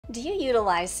Do you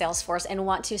utilize Salesforce and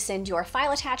want to send your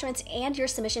file attachments and your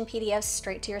submission PDFs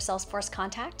straight to your Salesforce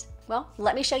contact? Well,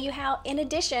 let me show you how in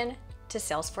addition to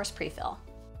Salesforce Prefill.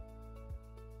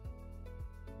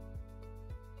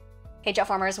 Hey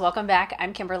Jotformers, welcome back.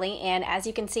 I'm Kimberly, and as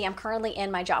you can see, I'm currently in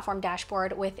my Jotform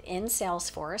dashboard within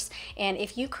Salesforce. And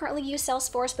if you currently use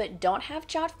Salesforce but don't have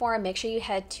Jotform, make sure you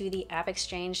head to the App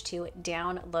Exchange to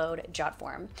download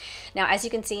Jotform. Now, as you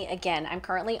can see, again, I'm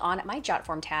currently on my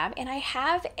Jotform tab, and I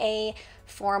have a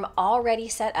form already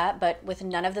set up, but with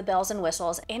none of the bells and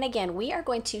whistles. And again, we are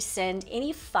going to send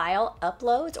any file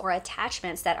uploads or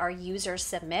attachments that our users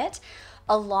submit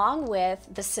along with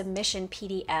the submission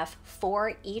PDF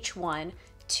for each one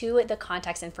to the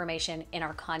contacts information in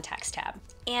our contacts tab.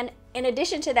 And in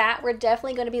addition to that, we're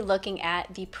definitely going to be looking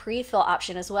at the pre-fill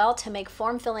option as well to make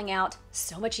form filling out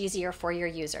so much easier for your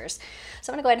users.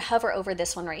 So I'm going to go ahead and hover over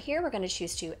this one right here. We're going to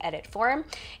choose to edit form,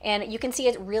 and you can see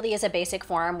it really is a basic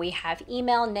form. We have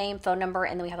email, name, phone number,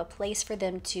 and then we have a place for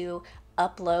them to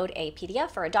upload a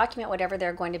PDF or a document, whatever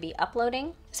they're going to be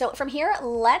uploading. So from here,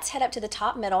 let's head up to the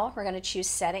top middle. We're going to choose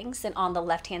settings, and on the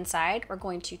left-hand side, we're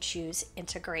going to choose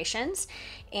integrations,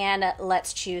 and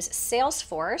let's choose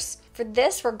Salesforce. For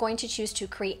this, we're going to choose to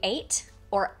create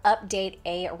or update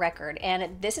a record.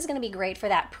 And this is going to be great for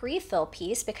that pre-fill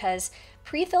piece, because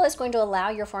pre-fill is going to allow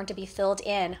your form to be filled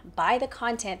in by the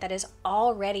content that is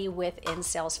already within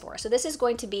Salesforce. So this is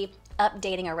going to be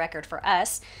updating a record for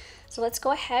us. So let's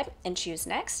go ahead and choose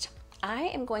next. I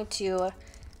am going to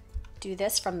do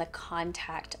this from the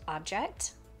contact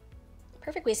object.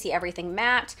 Perfect, we see everything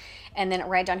mapped. And then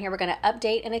right down here, we're gonna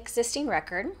update an existing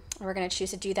record. We're gonna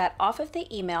choose to do that off of the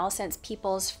email since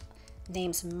people's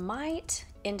names might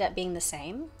end up being the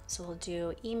same. So we'll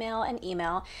do email and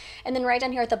email. And then right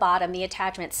down here at the bottom, the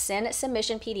attachments, send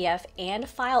submission PDF and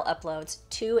file uploads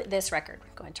to this record.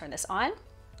 Go ahead and turn this on.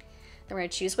 Then we're going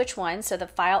to choose which one. So the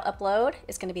file upload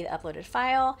is going to be the uploaded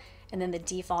file, and then the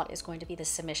default is going to be the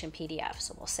submission PDF.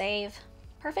 So we'll save.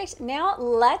 Perfect. Now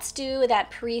let's do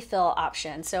that pre-fill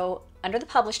option. So under the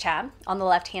Publish tab on the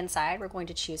left-hand side, we're going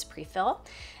to choose Prefill,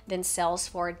 then Cells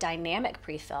for Dynamic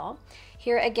Prefill.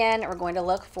 Here again, we're going to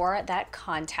look for that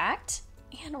contact,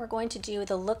 and we're going to do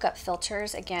the lookup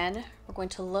filters. Again, we're going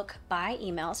to look by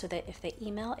email so that if the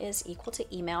email is equal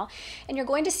to email, and you're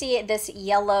going to see this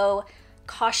yellow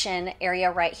caution area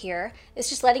right here. It's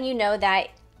just letting you know that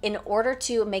in order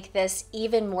to make this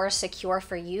even more secure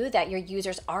for you, that your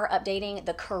users are updating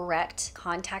the correct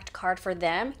contact card for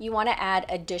them, you want to add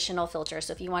additional filters.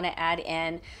 So if you want to add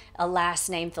in a last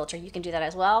name filter, you can do that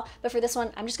as well. But for this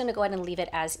one, I'm just going to go ahead and leave it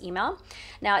as email.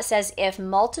 Now it says if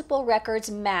multiple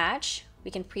records match,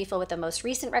 we can pre-fill with the most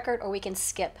recent record, or we can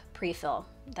skip pre-fill.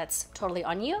 That's totally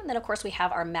on you. And then of course we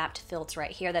have our mapped fields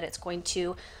right here that it's going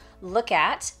to look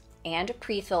at and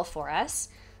pre-fill for us.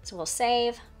 So we'll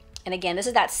save. And again, this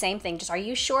is that same thing. Just are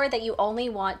you sure that you only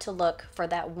want to look for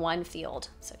that one field?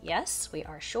 So yes, we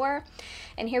are sure.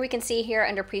 And here we can see here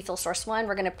under pre-fill source one,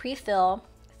 we're going to pre-fill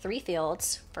 3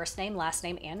 fields, first name, last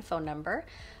name, and phone number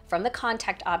from the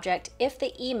contact object if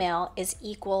the email is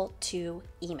equal to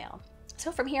email.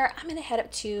 So from here, I'm going to head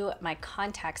up to my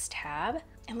contacts tab.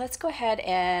 And let's go ahead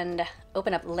and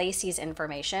open up Lacey's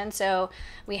information. So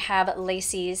we have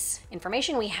Lacey's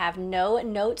information. We have no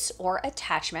notes or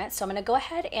attachments. So I'm going to go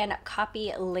ahead and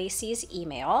copy Lacey's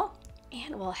email,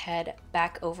 and we'll head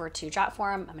back over to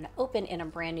Jotform. I'm going to open in a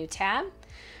brand new tab.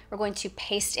 We're going to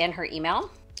paste in her email,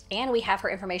 and we have her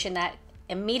information that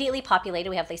immediately populated.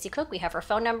 We have Lacey Cook. We have her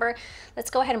phone number. Let's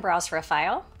go ahead and browse for a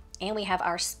file. And we have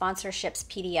our sponsorships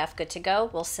PDF good to go.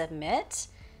 We'll submit.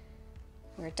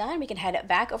 We're done. We can head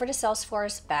back over to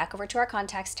Salesforce, back over to our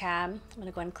contacts tab. I'm going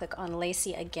to go ahead and click on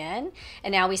Lacey again.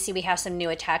 And now we see we have some new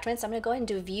attachments. I'm going to go ahead and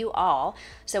do view all.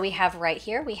 So we have right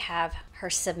here, we have her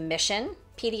submission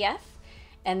PDF.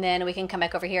 And then we can come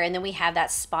back over here, and then we have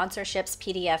that sponsorships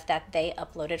PDF that they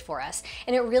uploaded for us.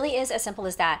 And it really is as simple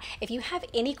as that. If you have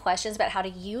any questions about how to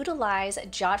utilize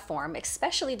Jotform,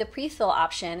 especially the pre-fill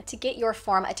option to get your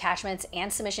form attachments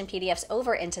and submission PDFs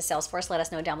over into Salesforce, let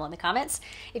us know down below in the comments.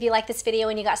 If you like this video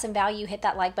and you got some value, hit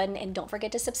that like button, and don't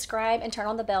forget to subscribe and turn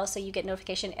on the bell so you get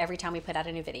notification every time we put out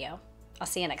a new video. I'll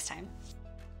see you next time.